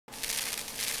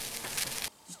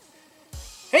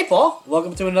Paul,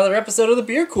 welcome to another episode of the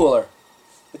Beer Cooler.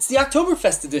 It's the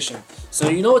Oktoberfest edition. So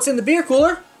you know what's in the beer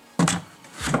cooler?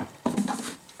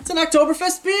 It's an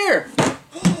Oktoberfest beer.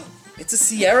 It's a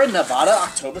Sierra Nevada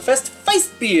Oktoberfest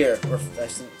Festbier. Or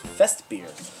Festbier.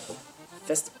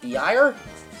 Festbier?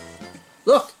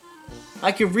 Look,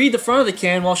 I can read the front of the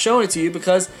can while showing it to you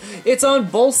because it's on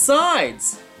both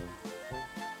sides.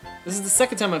 This is the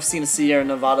second time I've seen a Sierra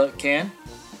Nevada can,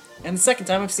 and the second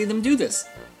time I've seen them do this.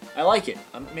 I like it.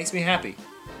 It makes me happy.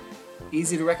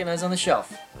 Easy to recognize on the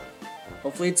shelf.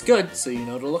 Hopefully it's good, so you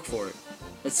know to look for it.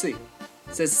 Let's see.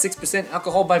 It says 6%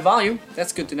 alcohol by volume.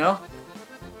 That's good to know.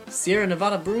 Sierra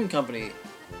Nevada Brewing Company,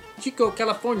 Chico,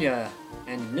 California,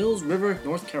 and Mills River,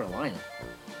 North Carolina.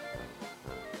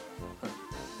 Huh.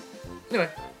 Anyway.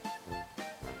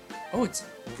 Oh, it's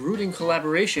brewed in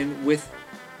collaboration with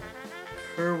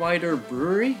Herwider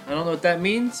Brewery. I don't know what that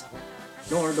means,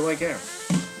 nor do I care.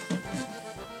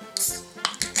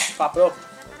 Pop it open.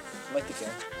 I like the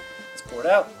can. Let's pour it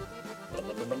out.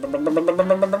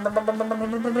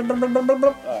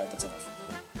 Alright, that's enough.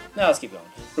 Now let's keep going.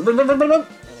 Anyway,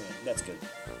 that's good.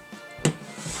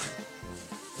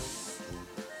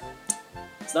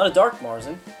 It's not a dark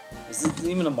Marzen. Is it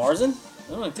even a Marzen?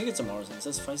 I don't think it's a Marzen. It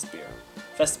says Festbier.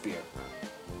 Festbier.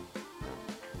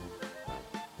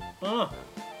 Oh.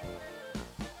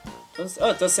 Oh,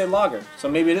 it does say lager. So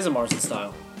maybe it is a Marzen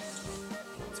style.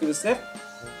 Let's give it a sniff.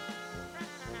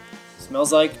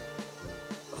 Smells like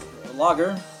a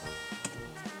lager.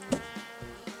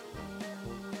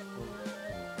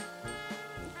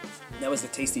 That was the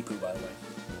tasty poo, by the way.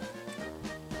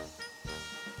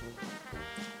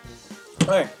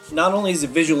 Alright, not only is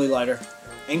it visually lighter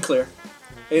and clear,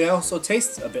 it also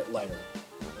tastes a bit lighter,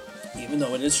 even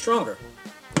though it is stronger.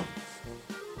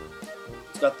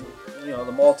 It's got the,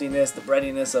 the maltiness, the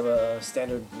breadiness of a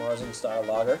standard Marzen style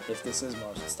lager. If this is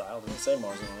Marzen style, it doesn't say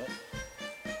Marzen on it.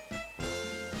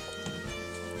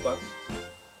 But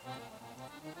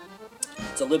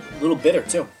it's a little bitter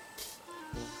too.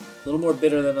 A little more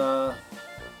bitter than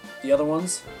the other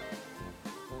ones.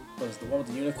 What is the one with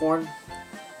the unicorn?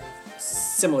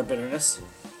 Similar bitterness.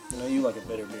 You like a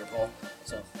bitter beer, Paul.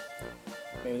 So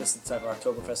maybe this is the type of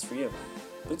Oktoberfest for you.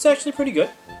 But it's actually pretty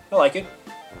good. I like it.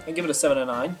 I give it a 7 out of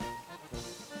 9.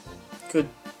 Could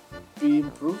be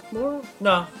improved more?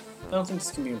 No, I don't think this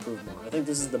can be improved more. I think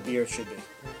this is the beer it should be.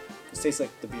 This tastes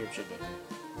like the beer it should be.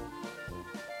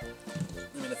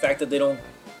 I mean, the fact that they don't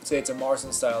say it's a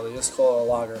Marzen style, they just call it a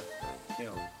lager.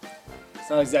 It's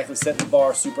not exactly setting the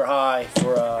bar super high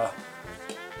for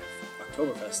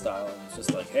Oktoberfest style. And it's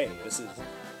just like, hey, this is.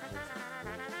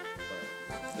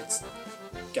 But it's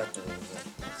got the theory behind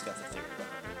it.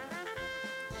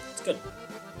 It's good.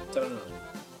 7 out of 9.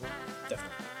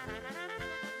 Definitely.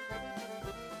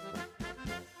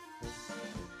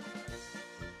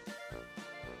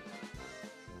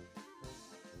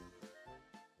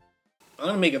 I'm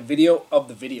going to make a video of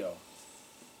the video.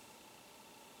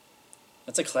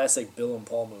 That's a classic Bill and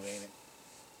Paul move, ain't it?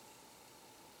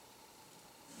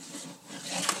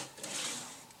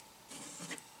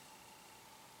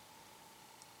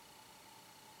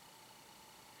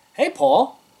 Hey,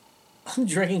 Paul. I'm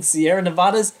drinking Sierra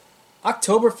Nevada's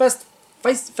Oktoberfest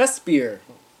Festbier.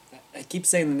 I keep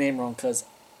saying the name wrong because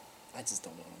I just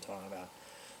don't know what I'm talking about.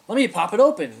 Let me pop it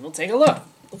open. We'll take a look.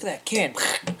 Look at that can.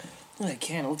 Look at that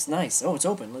can. It looks nice. Oh, it's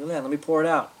open. Look at that. Let me pour it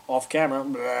out. Off camera.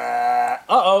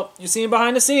 Uh-oh. You're seeing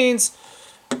behind the scenes.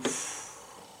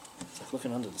 It's like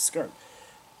looking under the skirt.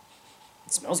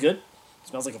 It smells good. It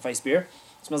smells like a Festbier. It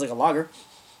smells like a lager.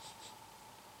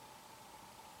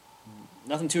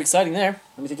 Nothing too exciting there.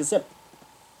 Let me take a sip.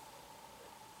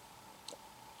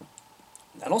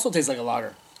 That also tastes like a lager.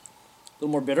 A little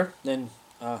more bitter than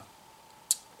the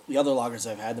other lagers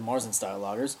I've had, the Marzen style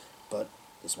lagers, but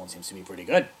this one seems to be pretty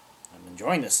good. I'm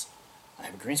enjoying this. I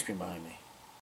have a green screen behind me.